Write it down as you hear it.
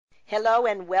Hello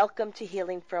and welcome to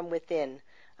Healing from Within.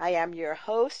 I am your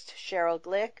host, Sheryl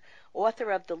Glick,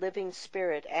 author of The Living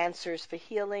Spirit, Answers for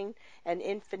Healing and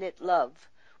Infinite Love,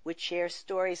 which shares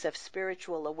stories of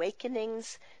spiritual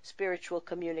awakenings, spiritual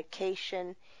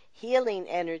communication, healing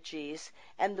energies,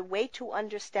 and the way to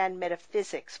understand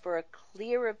metaphysics for a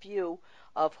clearer view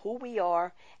of who we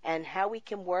are and how we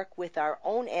can work with our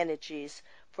own energies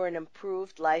for an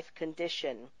improved life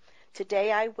condition.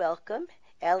 Today I welcome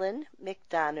Ellen Mc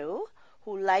Donough,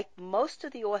 who, like most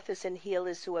of the authors and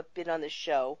healers who have been on the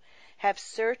show, have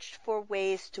searched for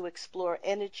ways to explore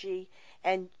energy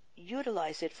and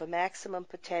utilize it for maximum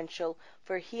potential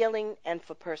for healing and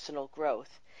for personal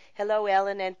growth. Hello,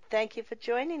 Ellen, and thank you for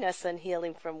joining us on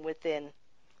Healing from Within.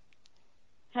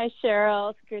 Hi,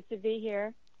 Sheryl. It's good to be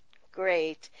here.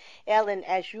 Great. Ellen,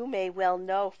 as you may well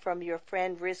know from your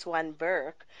friend Rizwan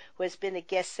Burke, who has been a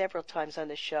guest several times on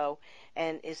the show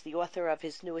and is the author of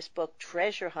his newest book,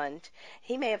 Treasure Hunt,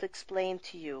 he may have explained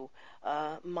to you,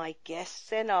 my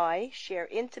guests and I share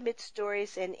intimate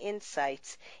stories and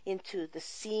insights into the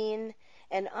seen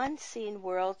and unseen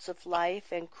worlds of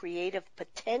life and creative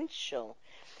potential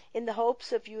in the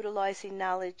hopes of utilizing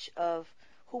knowledge of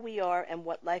who we are and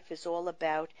what life is all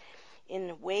about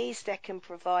in ways that can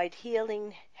provide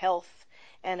healing, health,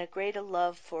 and a greater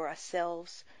love for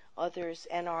ourselves, others,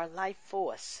 and our life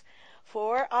force.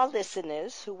 For our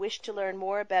listeners who wish to learn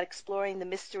more about exploring the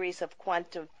mysteries of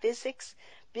quantum physics,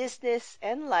 business,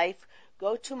 and life,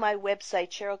 go to my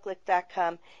website,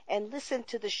 SherylGlick.com, and listen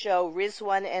to the show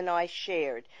Rizwan and I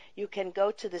shared. You can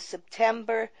go to the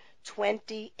September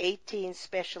 2018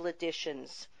 special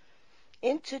editions.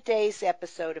 In today's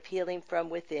episode of Healing from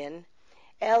Within,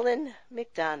 Ellen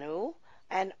Mc Donough,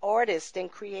 an artist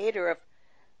and creator of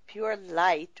Pure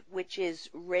Light, which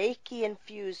is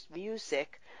Reiki-infused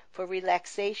music for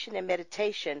relaxation and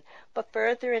meditation, but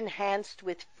further enhanced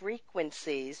with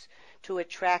frequencies to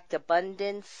attract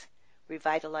abundance,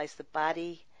 revitalize the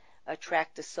body,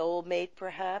 attract a soulmate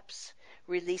perhaps,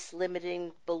 release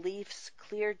limiting beliefs,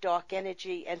 clear dark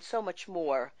energy, and so much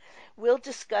more. We'll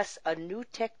discuss a new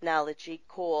technology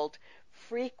called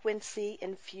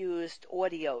Frequency-Infused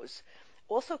audios,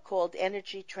 also called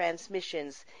energy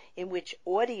transmissions, in which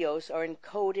audios are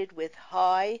encoded with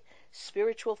high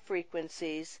spiritual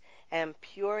frequencies and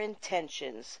pure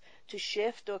intentions to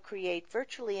shift or create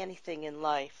virtually anything in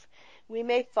life. We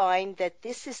may find that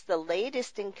this is the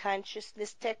latest in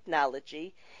consciousness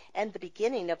technology and the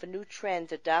beginning of a new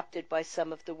trend adopted by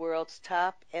some of the world's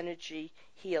top energy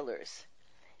healers.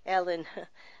 Ellen,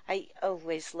 I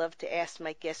always love to ask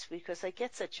my guests because I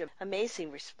get such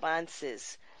amazing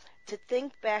responses. To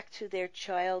think back to their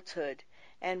childhood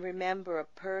and remember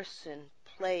a person,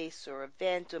 place, or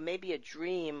event, or maybe a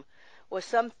dream, or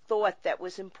some thought that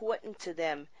was important to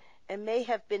them and may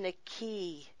have been a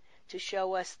key to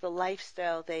show us the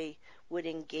lifestyle they would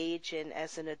engage in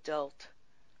as an adult.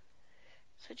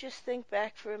 So just think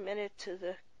back for a minute to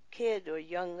the kid or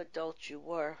young adult you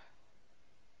were.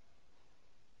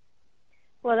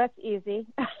 Well, that's easy.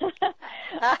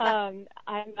 I'm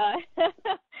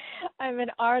I'm an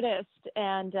artist,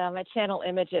 and I channel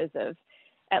images of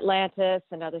Atlantis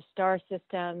and other star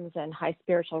systems and high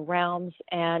spiritual realms.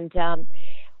 And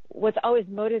what's always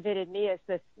motivated me is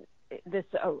this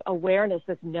awareness,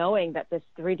 this knowing that this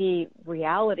 3D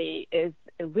reality is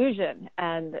illusion,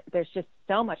 and there's just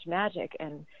so much magic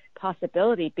and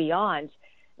possibility beyond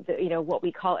what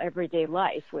we call everyday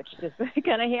life, which just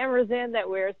kind of hammers in that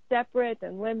we're separate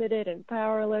and limited and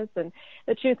powerless. And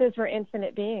the truth is, we're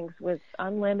infinite beings with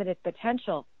unlimited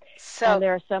potential. And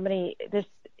there are so many, this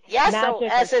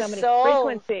magic and so many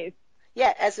frequencies.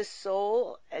 Yeah, as a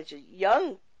soul, as a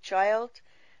young child,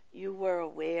 you were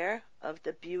aware of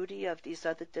the beauty of these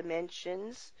other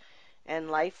dimensions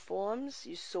and life forms.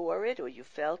 You saw it, or you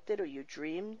felt it, or you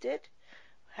dreamed it.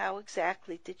 How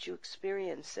exactly did you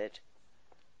experience it?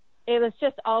 It was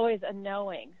just always a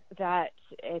knowing that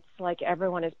it's like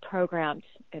everyone is programmed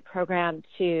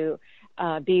to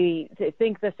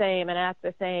think the same and act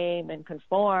the same and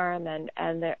conform, and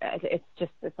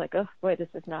it's like, oh boy, this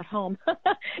is not home.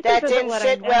 That didn't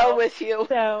sit well with you.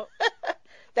 So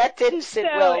that didn't sit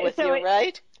well with you,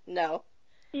 right? No.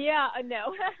 Yeah,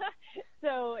 no.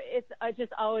 So it's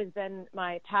just always been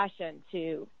my passion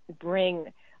to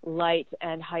bring light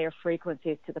and higher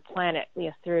frequencies to the planet,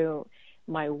 through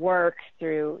my work,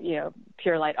 through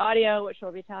Pure Light Audio, which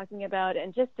we'll be talking about,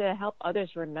 and just to help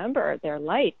others remember their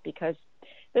light, because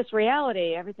this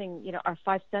reality, everything our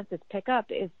five senses pick up,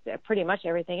 is pretty much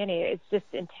everything. It's just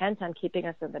intent on keeping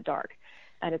us in the dark.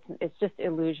 and it's just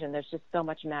illusion. There's just so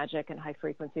much magic and high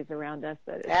frequencies around us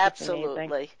that it's just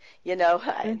amazing.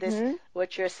 Absolutely. This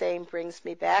what you're saying brings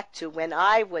me back to when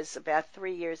I was about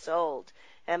 3 years old,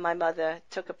 and my mother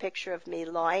took a picture of me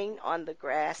lying on the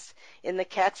grass in the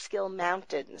Catskill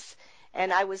Mountains,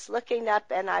 and I was looking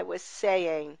up and I was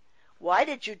saying, "Why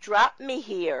did you drop me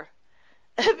here?"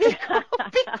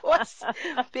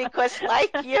 because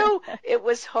like you, it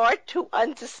was hard to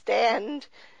understand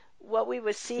what we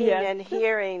were seeing and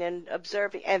hearing and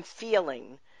observing and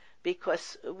feeling,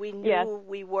 because we knew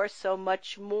we were so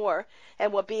much more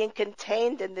and were being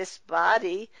contained in this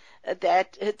body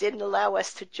that it didn't allow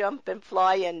us to jump and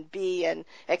fly and be and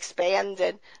expand.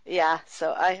 And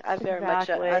so I very much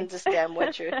understand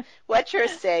what you're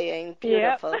saying.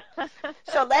 Beautiful.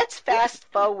 So let's fast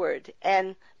forward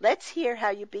and let's hear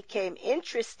how you became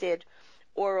interested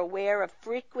or aware of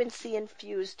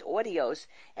frequency-infused audios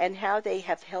and how they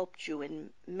have helped you in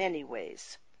many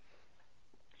ways.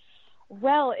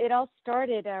 Well, it all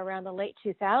started around the late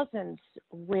 2000s,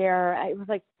 where it was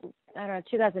like,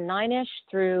 2009-ish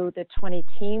through the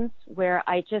 20-teens, where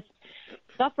I just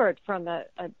suffered from a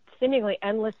seemingly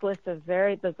endless list of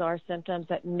very bizarre symptoms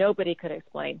that nobody could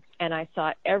explain. And I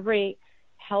saw every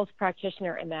health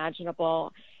practitioner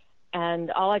imaginable,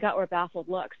 and all I got were baffled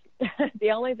looks.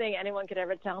 The only thing anyone could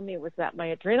ever tell me was that my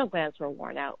adrenal glands were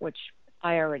worn out, which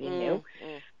I already knew.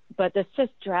 But this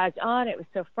just dragged on. It was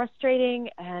so frustrating.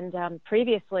 And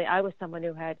previously, I was someone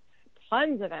who had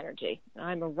tons of energy.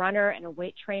 I'm a runner and a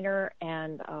weight trainer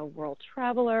and a world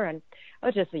traveler. And I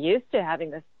was just used to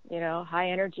having this, high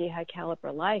energy, high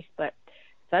caliber life. But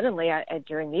suddenly,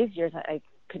 during these years, I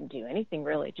couldn't do anything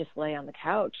really, just lay on the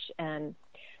couch. And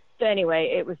so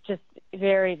anyway, it was just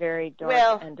very, very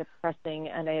dark and depressing.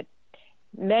 And I had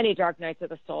many dark nights of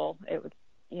the soul. It was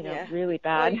really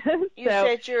bad. Well, you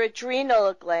said your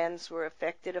adrenal glands were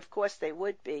affected. Of course they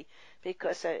would be,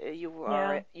 because you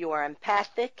are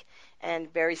empathic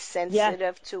and very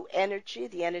sensitive to energy,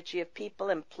 the energy of people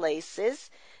and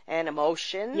places and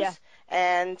emotions.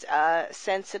 And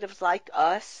sensitives like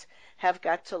us have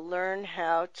got to learn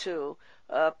how to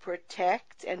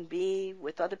protect and be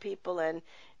with other people and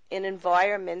in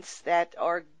environments that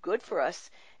are good for us.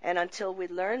 And until we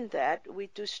learn that, we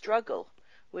do struggle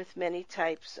with many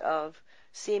types of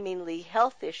seemingly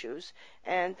health issues.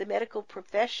 And the medical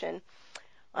profession,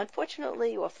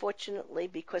 unfortunately or fortunately,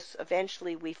 because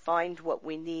eventually we find what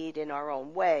we need in our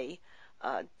own way,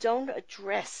 don't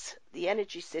address the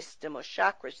energy system or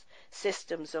chakra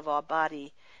systems of our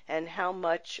body and how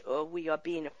much we are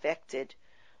being affected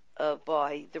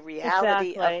by the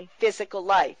reality of physical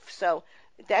life. So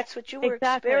that's what you were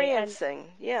experiencing.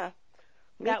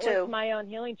 That was my own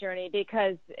healing journey,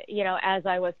 because, as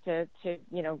I was to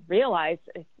realize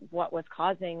what was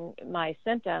causing my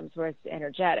symptoms was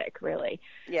energetic, really.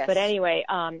 Yes. But anyway,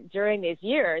 during these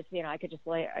years, I just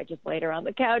laid around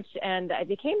the couch, and I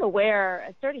became aware.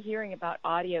 I started hearing about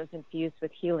audios infused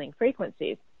with healing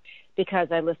frequencies,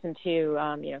 because I listened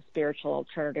to, spiritual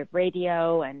alternative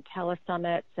radio and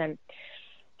telesummits. And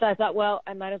so I thought, well,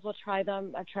 I might as well try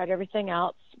them. I've tried everything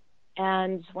else.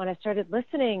 And when I started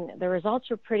listening, the results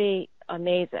were pretty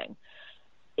amazing.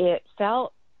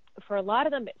 For a lot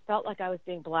of them, it felt like I was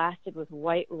being blasted with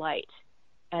white light.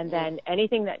 And then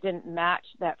anything that didn't match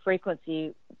that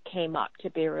frequency came up to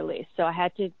be released. So I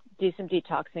had to do some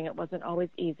detoxing. It wasn't always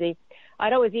easy.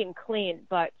 I'd always eaten clean,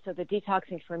 so the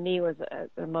detoxing for me was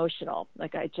emotional.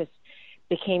 Like, I just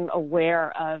became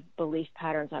aware of belief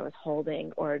patterns I was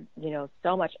holding, or,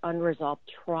 so much unresolved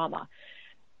trauma.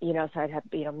 So I'd have,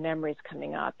 memories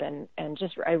coming up, and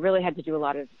just, I really had to do a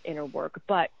lot of inner work.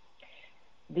 But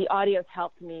the audios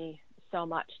helped me so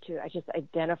much to just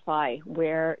identify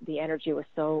where the energy was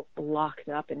so locked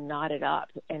up and knotted up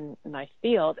in my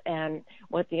field, and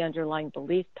what the underlying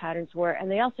belief patterns were. And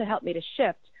they also helped me to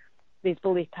shift these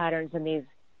belief patterns and these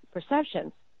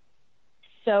perceptions.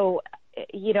 So,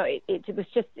 it was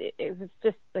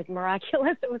just like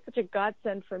miraculous. It was such a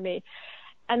godsend for me.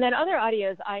 And then other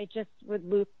audios I just would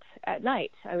loop at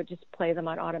night. I would just play them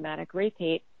on automatic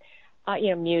repeat,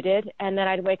 muted. And then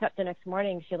I'd wake up the next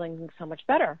morning feeling so much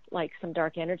better, like some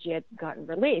dark energy had gotten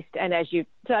released. And as you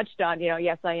touched on,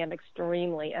 yes, I am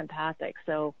extremely empathic.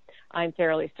 So I'm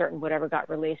fairly certain whatever got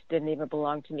released didn't even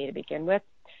belong to me to begin with.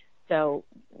 So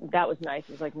that was nice.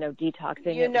 It was like no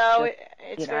detoxing.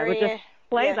 It's very, I would just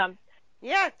play them.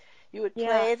 Yeah. You would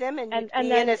play them, and you'd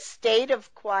be in a state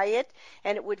of quiet,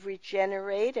 and it would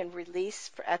regenerate and release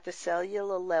at the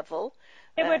cellular level.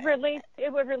 It would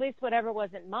release whatever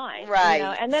wasn't mine. Right.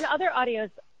 And then other audios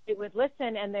would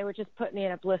listen, and they would just put me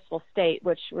in a blissful state,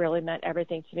 which really meant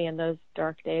everything to me in those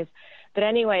dark days. But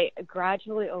anyway,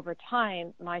 gradually over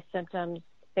time, my symptoms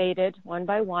faded one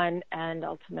by one and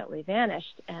ultimately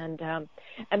vanished. And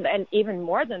even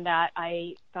more than that,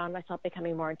 I found myself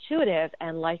becoming more intuitive,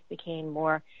 and life became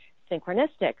more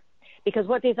synchronistic. Because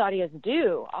what these audios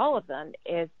do, all of them,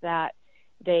 is that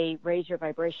they raise your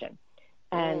vibration,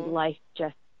 and life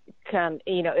just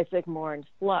it's like more in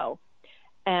flow.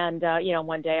 And,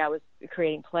 one day I was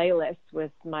creating playlists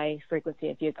with my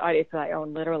Frequency-Infused audios, so I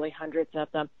own literally hundreds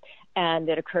of them. And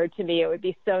it occurred to me it would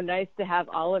be so nice to have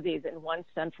all of these in one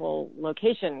central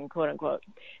location, quote unquote,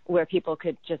 where people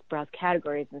could just browse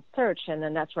categories and search. And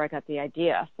then that's where I got the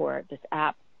idea for this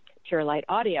app, Pure Light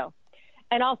Audio.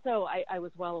 And also I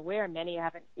was well aware many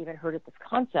haven't even heard of this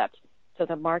concept. So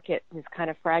the market is kind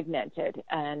of fragmented,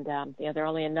 and there are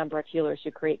only a number of healers who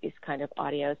create these kind of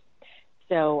audios.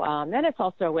 So then it's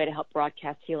also a way to help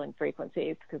broadcast healing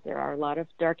frequencies, because there are a lot of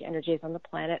dark energies on the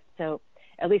planet. So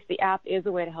at least the app is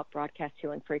a way to help broadcast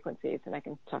healing frequencies, and I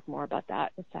can talk more about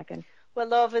that in a second.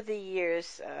 Well, over the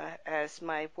years, as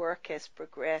my work has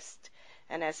progressed,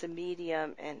 and as a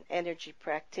medium and energy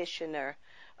practitioner,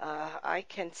 I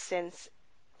can sense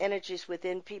energies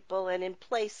within people and in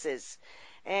places.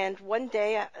 And one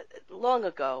day, long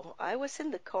ago, I was in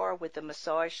the car with a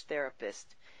massage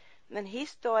therapist, and he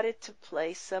started to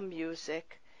play some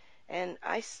music, and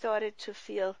I started to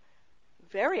feel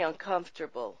very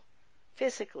uncomfortable,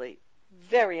 physically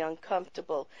very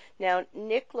uncomfortable. Now,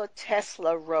 Nikola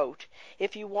Tesla wrote,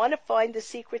 if you want to find the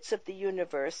secrets of the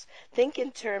universe, think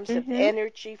in terms of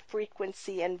energy,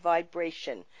 frequency, and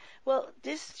vibration. Well,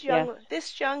 this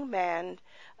young man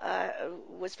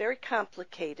was very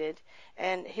complicated,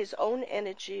 and his own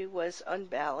energy was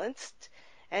unbalanced,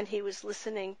 and he was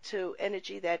listening to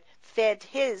energy that fed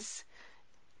his,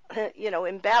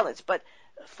 imbalance. But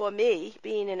for me,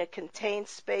 being in a contained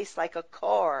space like a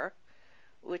car,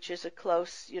 which is a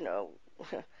close,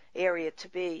 area to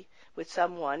be with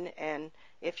someone, and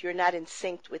if you're not in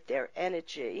sync with their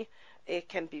energy, it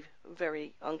can be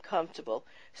very uncomfortable.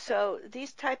 So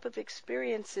these type of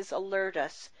experiences alert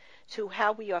us to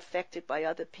how we are affected by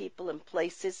other people and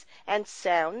places and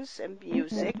sounds and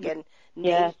music and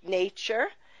nature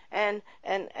and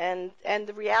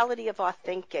the reality of our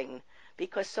thinking,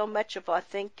 because so much of our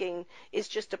thinking is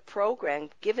just a program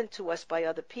given to us by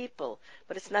other people,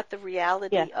 but it's not the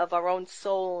reality of our own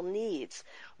soul needs,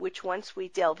 which once we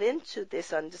delve into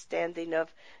this understanding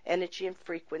of energy and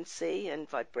frequency and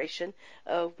vibration,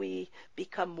 we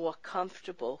become more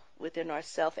comfortable within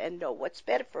ourselves and know what's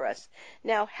better for us.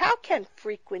 Now, how can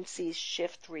frequencies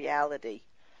shift reality?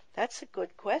 That's a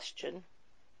good question.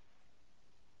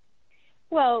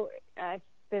 Well,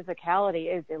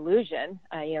 physicality is illusion.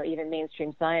 Even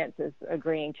mainstream science is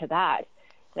agreeing to that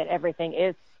everything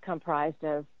is comprised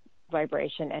of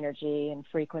vibration, energy, and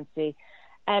frequency.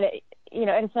 And,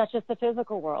 and it's not just the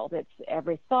physical world. It's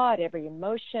every thought, every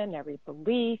emotion, every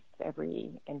belief,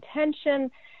 every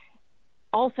intention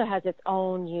also has its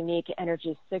own unique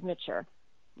energy signature.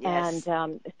 Yes.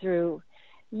 And through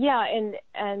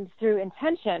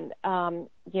intention,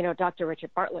 Dr.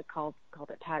 Richard Bartlett called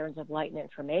it patterns of light and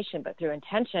information, but through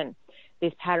intention,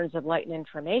 these patterns of light and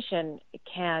information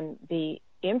can be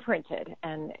imprinted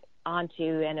and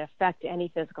onto and affect any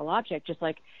physical object, just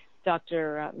like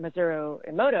Dr. Masaru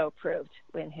Emoto proved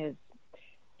in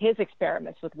his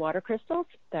experiments with water crystals,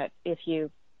 that if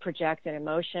you project an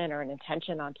emotion or an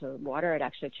intention onto water, it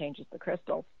actually changes the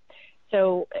crystals.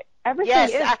 So everything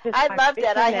is. Yes, I love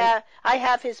that. I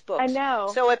have his books. I know.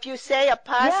 So if you say a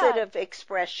positive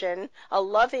expression, a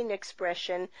loving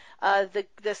expression, how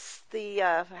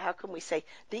can we say,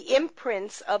 the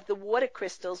imprints of the water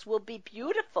crystals will be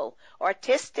beautiful,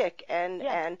 artistic,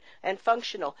 and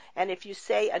functional. And if you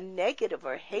say a negative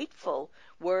or hateful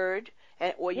word,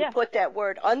 or you put that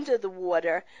word under the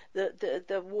water,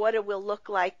 the water will look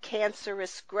like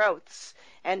cancerous growths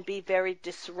and be very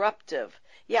disruptive.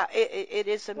 Yeah, it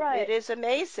is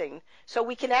amazing. So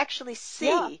we can actually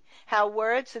see how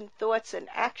words and thoughts and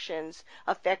actions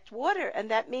affect water,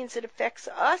 and that means it affects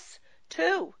us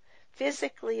too,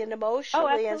 physically and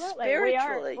emotionally and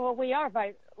spiritually.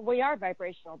 We are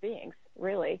vibrational beings,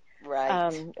 really.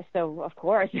 Right. So of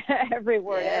course, every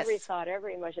word, every thought,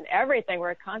 every emotion, everything.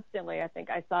 We're constantly. I think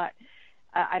I thought.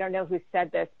 I don't know who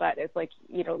said this, but it's like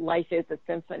life is a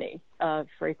symphony of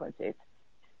frequencies.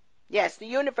 Yes, the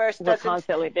universe we're doesn't.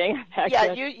 constantly being Yeah,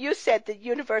 affected. you said the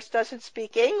universe doesn't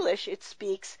speak English, it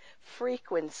speaks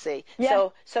frequency.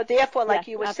 Yes, So therefore, yes, like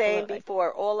you were saying absolutely.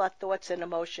 before, all our thoughts and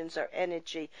emotions are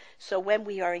energy. So when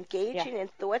we are Yeah. engaging in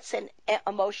thoughts and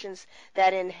emotions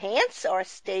that enhance our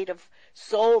state of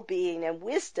soul being and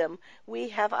wisdom, we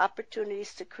have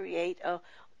opportunities to create a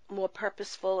more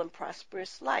purposeful and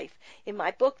prosperous life. In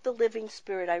my book, The Living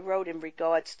Spirit, I wrote in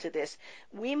regards to this,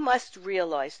 we must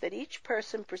realize that each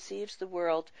person perceives the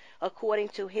world according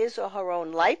to his or her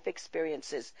own life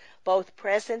experiences, both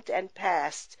present and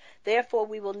past. Therefore,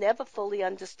 we will never fully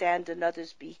understand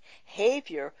another's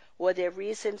behavior or their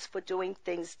reasons for doing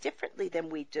things differently than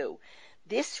we do.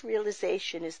 This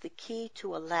realization is the key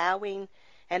to allowing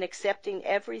and accepting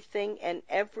everything and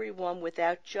everyone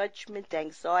without judgment,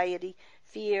 anxiety,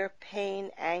 fear, pain,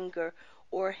 anger,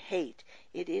 or hate.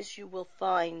 It is, you will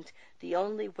find, the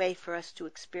only way for us to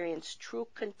experience true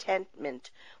contentment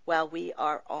while we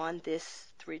are on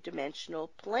this three-dimensional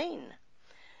plane.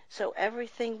 So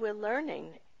everything we're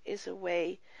learning is a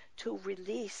way to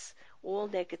release all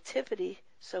negativity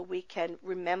so we can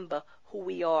remember who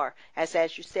we are as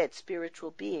you said,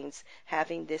 spiritual beings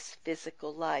having this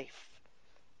physical life.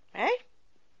 Right?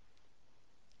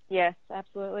 Yes,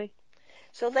 absolutely.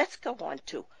 So let's go on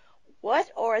to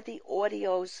what are the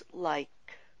audios like?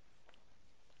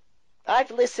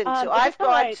 I've listened to, Just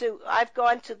like I've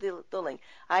gone to the link.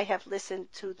 I have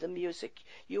listened to the music.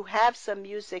 You have some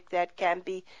music that can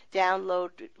be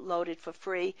downloaded for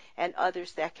free and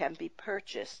others that can be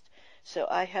purchased. So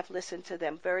I have listened to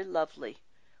them. Very lovely.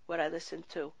 What I listened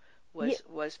to yeah,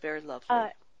 was very uh,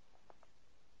 lovely.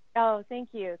 oh, thank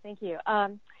you, thank you.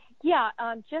 Yeah,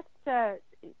 just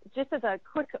as a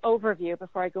quick overview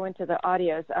before I go into the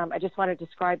audios, I just want to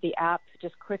describe the app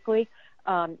just quickly.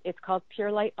 It's called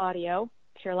Pure Light Audio,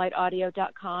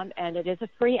 purelightaudio.com, and it is a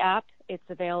free app. It's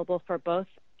available for both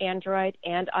Android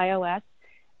and iOS,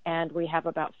 and we have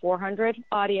about 400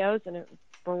 audios in a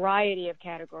variety of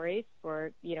categories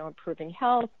for, improving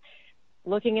health,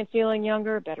 looking and feeling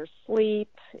younger, better sleep,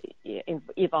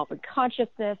 evolving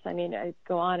consciousness. I mean, I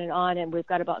go on, and we've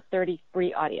got about 30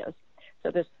 free audios. So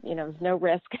there's no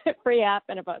risk, free app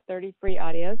and about 30 free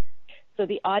audios. So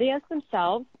the audios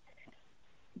themselves,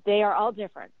 they are all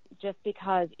different just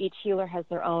because each healer has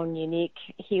their own unique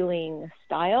healing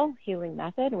style, healing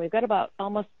method. And we've got about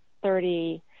almost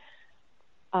 30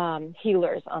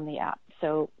 healers on the app.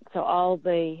 So all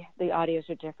the audios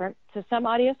are different. So some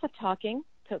audios have talking,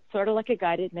 so it's sort of like a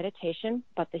guided meditation,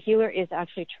 but the healer is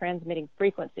actually transmitting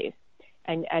frequencies.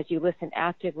 And as you listen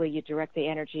actively, you direct the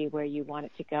energy where you want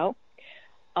it to go.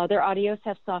 Other audios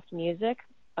have soft music.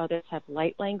 Others have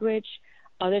light language.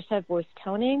 Others have voice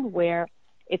toning where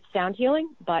it's sound healing,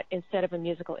 but instead of a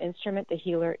musical instrument, the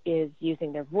healer is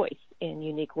using their voice in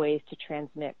unique ways to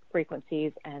transmit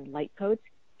frequencies and light codes.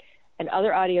 And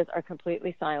other audios are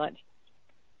completely silent.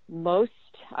 Most,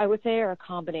 I would say, are a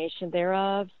combination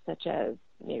thereof, such as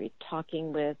maybe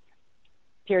talking with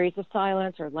periods of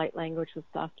silence or light language with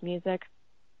soft music.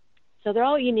 So they're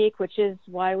all unique, which is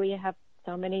why we have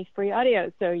so many free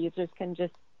audios. So users can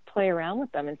just play around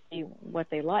with them and see what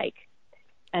they like.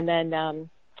 And then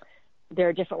there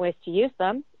are different ways to use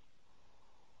them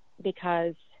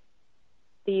because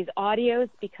these audios,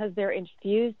 because they're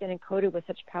infused and encoded with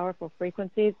such powerful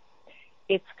frequencies,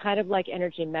 it's kind of like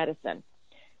energy medicine.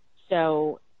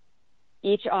 So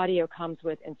each audio comes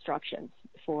with instructions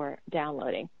for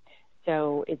downloading.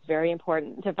 So it's very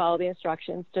important to follow the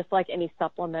instructions, just like any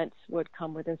supplements would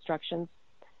come with instructions.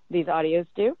 These audios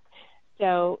do.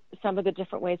 So some of the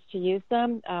different ways to use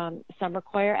them, some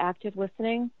require active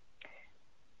listening.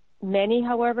 Many,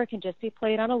 however, can just be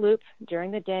played on a loop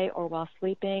during the day or while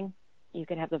sleeping. You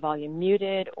can have the volume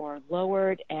muted or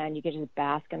lowered, and you can just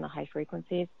bask in the high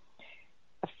frequencies.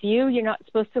 A few you're not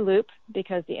supposed to loop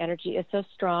because the energy is so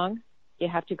strong. You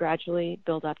have to gradually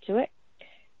build up to it.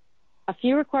 A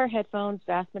few require headphones.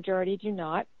 Vast majority do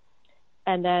not.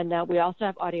 And then we also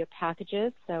have audio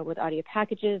packages. So with audio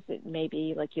packages, it may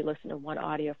be like you listen to one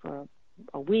audio for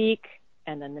a week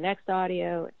and then the next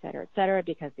audio, et cetera,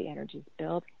 because the energies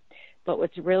build. But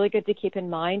what's really good to keep in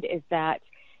mind is that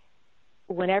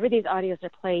whenever these audios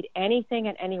are played, anything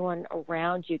and anyone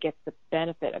around you gets the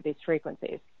benefit of these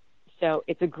frequencies. So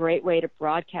it's a great way to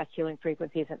broadcast healing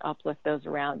frequencies and uplift those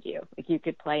around you. Like you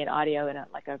could play an audio in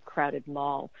a crowded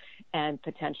mall and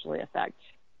potentially affect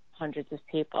hundreds of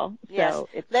people. Yes. So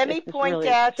it's Let me it's point really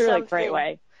out it's a really great something.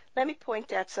 way. Let me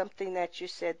point out something that you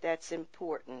said that's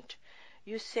important.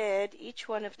 You said each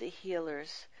one of the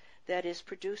healers that is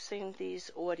producing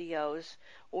these audios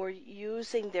or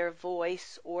using their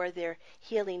voice or their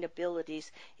healing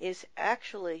abilities is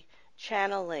actually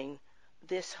channeling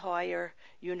this higher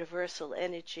universal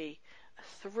energy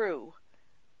through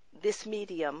this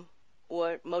medium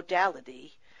or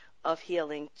modality of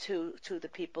healing to the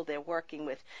people they're working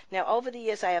with. Now, over the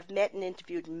years, I have met and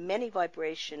interviewed many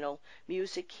vibrational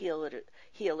music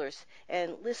healers,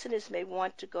 and listeners may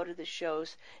want to go to the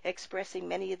shows expressing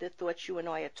many of the thoughts you and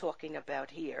I are talking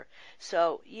about here.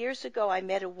 So, years ago, I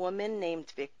met a woman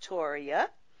named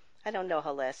Victoria. I don't know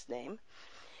her last name.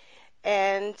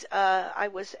 And I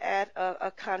was at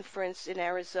a conference in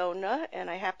Arizona, and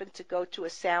I happened to go to a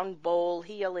sound bowl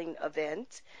healing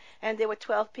event, and there were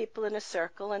 12 people in a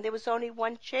circle, and there was only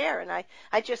one chair, and I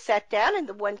just sat down in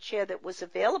the one chair that was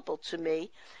available to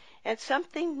me, and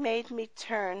something made me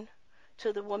turn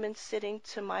to the woman sitting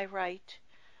to my right,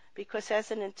 because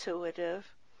as an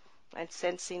intuitive and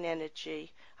sensing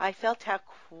energy, I felt how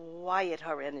quiet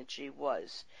her energy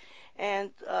was.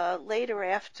 And later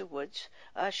afterwards,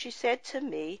 she said to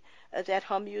me that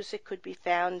her music could be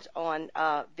found on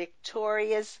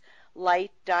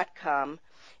victoriaslight.com,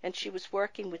 and she was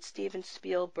working with Steven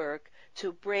Spielberg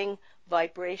to bring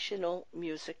vibrational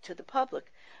music to the public.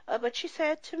 But she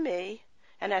said to me,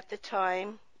 and at the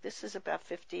time, this is about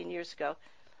 15 years ago,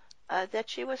 that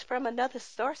she was from another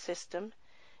star system,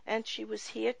 and she was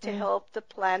here to help the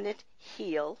planet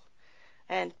heal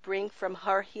and bring from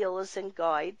her healers and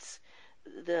guides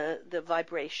the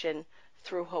vibration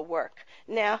through her work.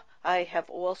 Now, I have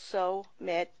also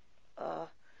met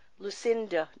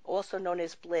Lucinda, also known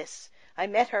as Bliss. I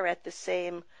met her at the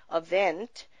same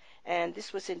event, and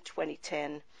this was in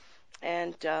 2010.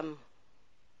 And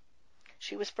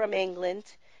she was from England,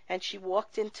 and she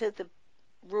walked into the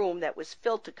room that was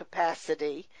filled to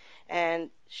capacity, and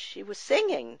she was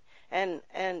singing, and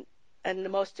the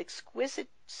most exquisite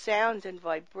sound and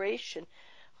vibration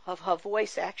of her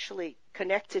voice actually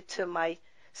connected to my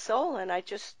soul, and I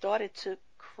just started to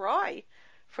cry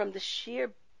from the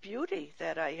sheer beauty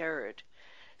that I heard.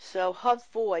 So her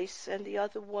voice and the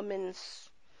other woman's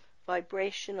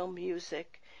vibrational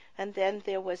music. And then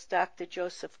there was Dr.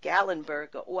 Joseph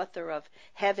Gallenberg, author of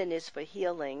Heaven is for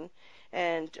Healing,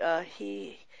 and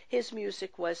his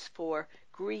music was for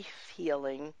grief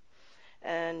healing,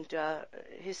 and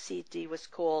his CD was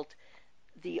called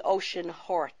The Ocean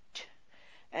Heart,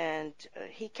 and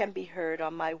he can be heard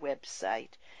on my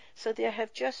website. So there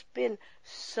have just been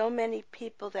so many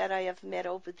people that I have met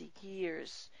over the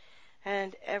years,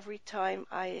 and every time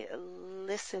I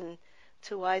listen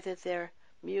to either their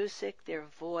music, their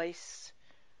voice,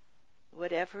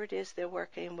 whatever it is they're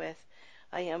working with,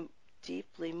 I am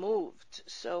deeply moved.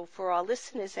 So for our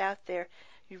listeners out there,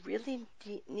 you really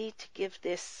need to give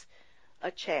this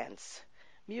a chance.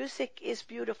 Music is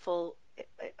beautiful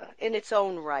in its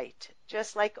own right,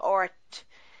 just like art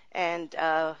and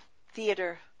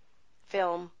theater,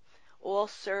 film, all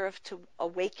serve to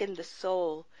awaken the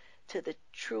soul to the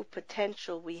true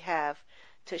potential we have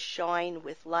to shine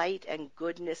with light and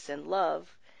goodness and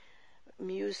love.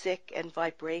 Music and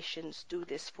vibrations do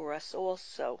this for us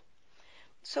also.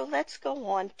 So let's go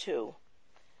on to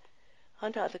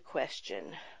another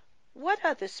question. What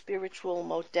other spiritual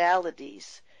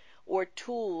modalities or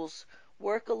tools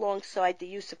work alongside the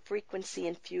use of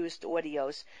frequency-infused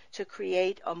audios to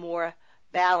create a more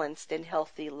balanced and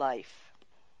healthy life?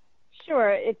 Sure.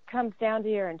 It comes down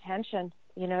to your intention.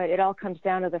 You know, it all comes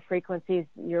down to the frequencies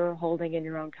you're holding in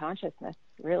your own consciousness,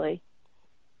 really.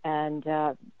 And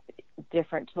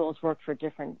different tools work for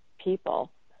different people.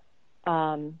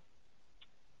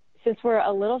 Since we're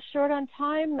a little short on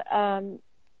time,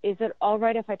 is it all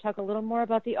right if I talk a little more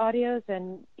about the audios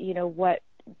and, you know, what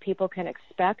people can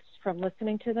expect from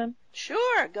listening to them?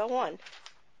 Sure, go on.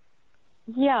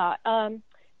 Yeah,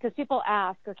 because people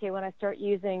ask, okay, when I start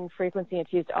using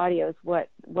frequency-infused audios, what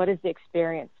is the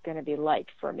experience going to be like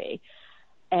for me?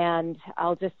 And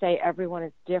I'll just say everyone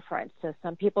is different. So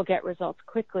some people get results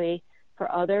quickly.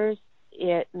 For others,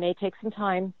 it may take some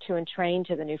time to entrain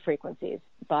to the new frequencies,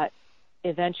 but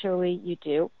eventually you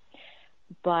do.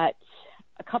 But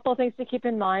a couple of things to keep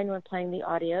in mind when playing the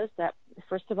audios: that,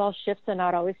 first of all, shifts are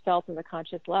not always felt on the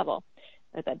conscious level.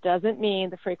 But that doesn't mean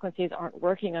the frequencies aren't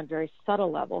working on very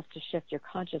subtle levels to shift your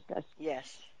consciousness.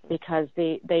 Yes. Because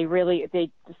they really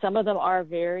some of them are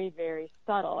very, very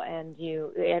subtle. And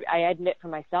I admit for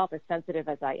myself, as sensitive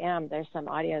as I am, there's some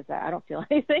audios that I don't feel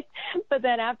anything. But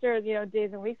then after,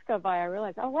 days and weeks go by, I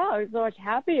realize, oh wow, I'm so much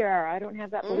happier. I don't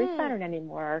have that belief pattern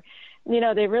anymore.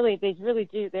 They really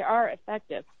do. They are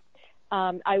effective.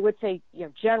 I would say,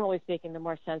 generally speaking, the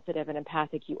more sensitive and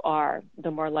empathic you are,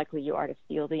 the more likely you are to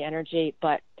feel the energy.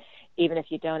 But even if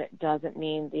you don't, it doesn't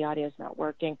mean the audio is not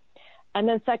working. And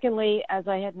then secondly, as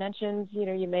I had mentioned,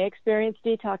 you may experience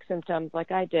detox symptoms like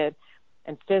I did,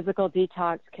 And physical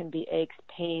detox can be aches,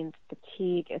 pains,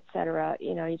 fatigue, etc.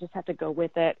 You just have to go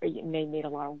with it, or you may need a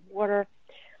lot of water.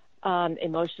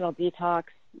 Emotional detox,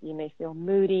 you may feel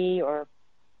moody, or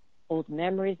old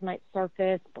memories might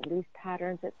surface, belief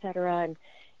patterns, etc. And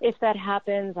if that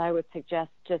happens, I would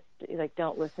suggest just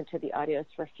don't listen to the audios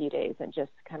for a few days and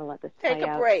just kind of let this play out. Take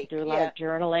a break. Do a lot of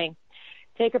journaling.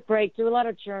 Take a break. Do a lot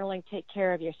of journaling. Take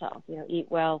care of yourself. Eat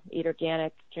well, eat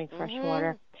organic, drink fresh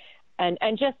water. And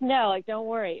just know, don't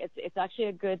worry, it's actually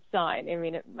a good sign. I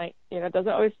mean, it might, it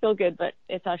doesn't always feel good, but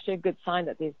it's actually a good sign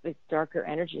that these darker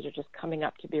energies are just coming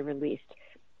up to be released.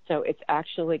 So it's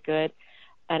actually good.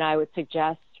 And I would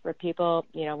suggest for people,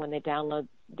 when they download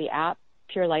the app,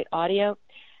 Pure Light Audio,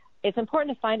 it's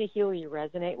important to find a healer you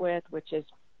resonate with, which is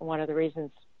one of the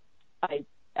reasons I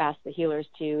ask the healers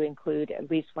to include at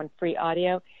least one free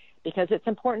audio, because it's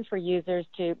important for users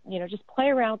to, just play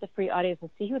around with the free audios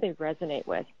and see who they resonate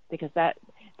with, because that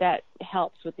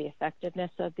helps with the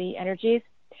effectiveness of the energies.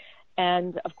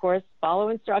 And, of course, follow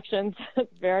instructions.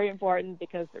 It's very important,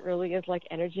 because it really is like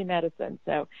energy medicine.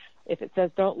 So if it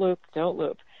says don't loop, don't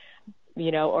loop,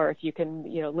 or if you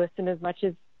can, listen as much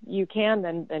as you can,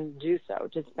 then do so.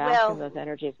 Just bask in those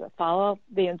energies, but follow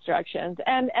the instructions.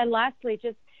 And lastly,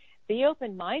 just be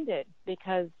open-minded,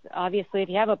 because obviously if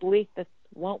you have a belief this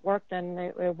won't work, then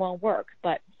it won't work.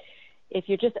 But if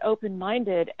you're just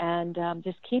open-minded and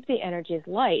just keep the energies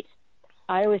light,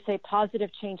 I always say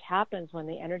positive change happens when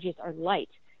the energies are light.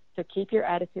 So keep your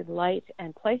attitude light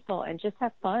and playful, and just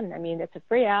have fun. I mean, it's a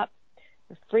free app,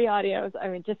 free audios. I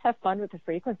mean, just have fun with the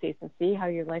frequencies and see how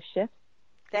your life shifts.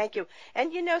 Thank you.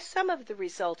 And some of the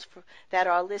results that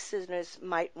our listeners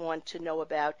might want to know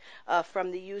about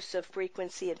from the use of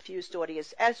frequency-infused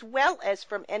audios, as well as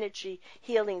from energy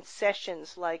healing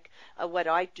sessions like what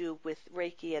I do with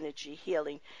Reiki energy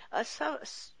healing. So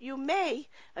you may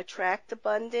attract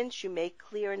abundance, you may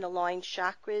clear and align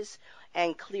chakras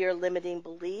and clear limiting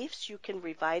beliefs. You can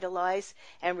revitalize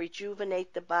and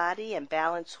rejuvenate the body and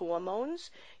balance hormones.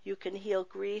 You can heal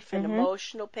grief and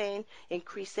emotional pain,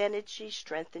 increase energy,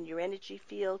 strengthen your energy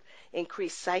field,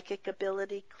 increase psychic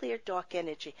ability, clear dark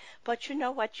energy. But you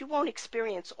know what? You won't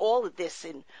experience all of this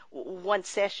in one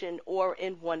session or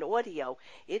in one audio.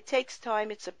 It takes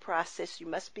time. It's a process. You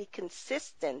must be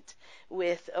consistent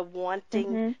with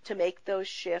wanting to make those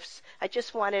shifts. I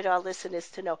just wanted our listeners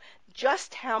to know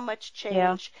just how much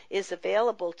change is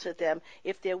available to them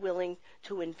if they're willing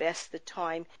to invest the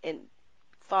time in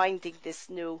finding this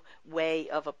new way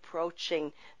of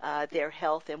approaching their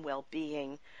health and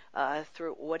well-being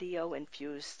through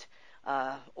audio-infused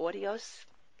audios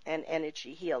and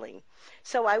energy healing.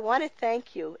 So I want to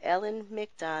thank you, Ellen Mc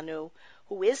Donough,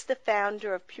 who is the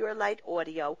founder of Pure Light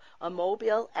Audio, a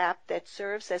mobile app that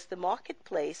serves as the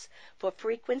marketplace for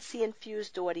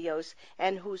frequency-infused audios,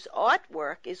 and whose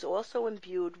artwork is also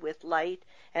imbued with light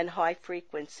and high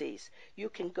frequencies. You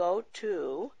can go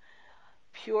to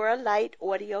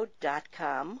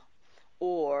purelightaudio.com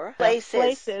or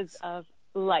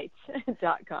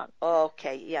placesoflight.com.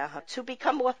 Okay, to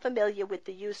become more familiar with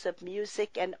the use of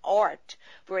music and art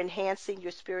for enhancing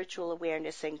your spiritual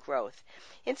awareness and growth.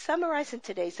 In summarizing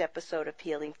today's episode of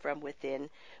Healing from Within,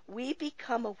 we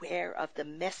become aware of the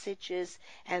messages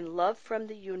and love from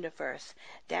the universe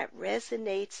that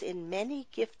resonates in many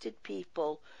gifted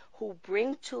people who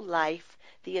bring to life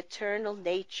the eternal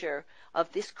nature of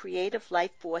this creative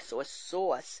life force or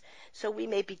source, so we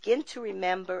may begin to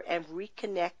remember and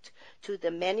reconnect to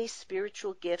the many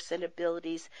spiritual gifts and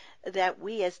abilities that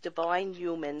we as divine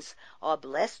humans are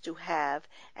blessed to have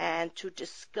and to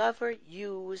discover,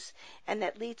 use, and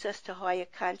that leads us to higher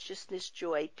consciousness,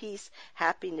 joy, peace,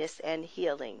 happiness, and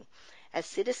healing. As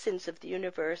citizens of the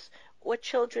universe or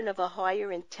children of a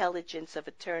higher intelligence of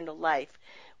eternal life,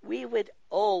 we would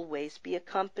always be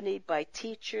accompanied by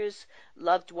teachers,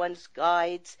 loved ones,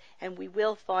 guides, and we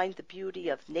will find the beauty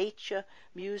of nature,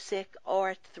 music,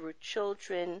 art through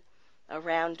children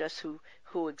around us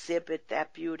who exhibit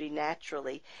that beauty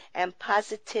naturally, and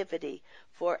positivity,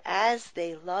 for as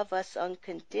they love us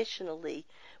unconditionally,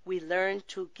 we learn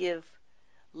to give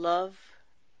love,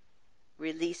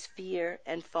 release fear,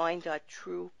 and find our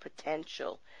true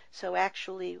potential. So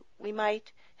actually, we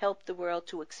might help the world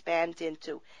to expand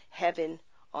into heaven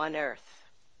on earth.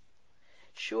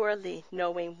 Surely,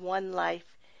 knowing one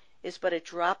life is but a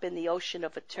drop in the ocean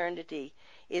of eternity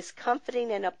is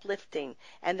comforting and uplifting,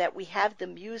 and that we have the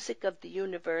music of the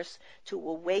universe to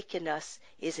awaken us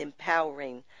is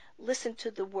empowering. Listen to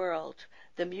the world,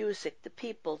 the music, the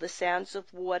people, the sounds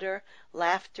of water,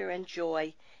 laughter, and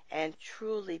joy, and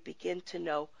truly begin to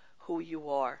know who you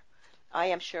are. I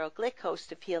am Sheryl Glick,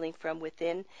 host of Healing from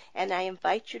Within, and I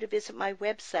invite you to visit my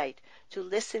website to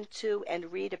listen to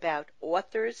and read about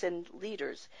authors and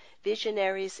leaders,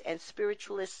 visionaries and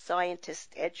spiritualists, scientists,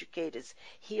 educators,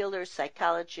 healers,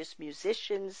 psychologists,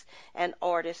 musicians, and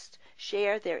artists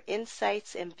share their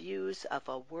insights and views of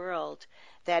a world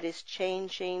that is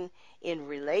changing in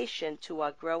relation to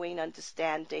our growing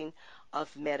understanding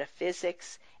of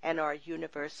metaphysics and our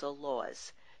universal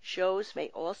laws. Shows may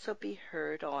also be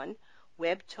heard on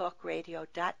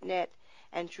webtalkradio.net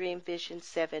and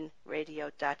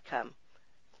dreamvision7radio.com.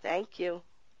 Thank you.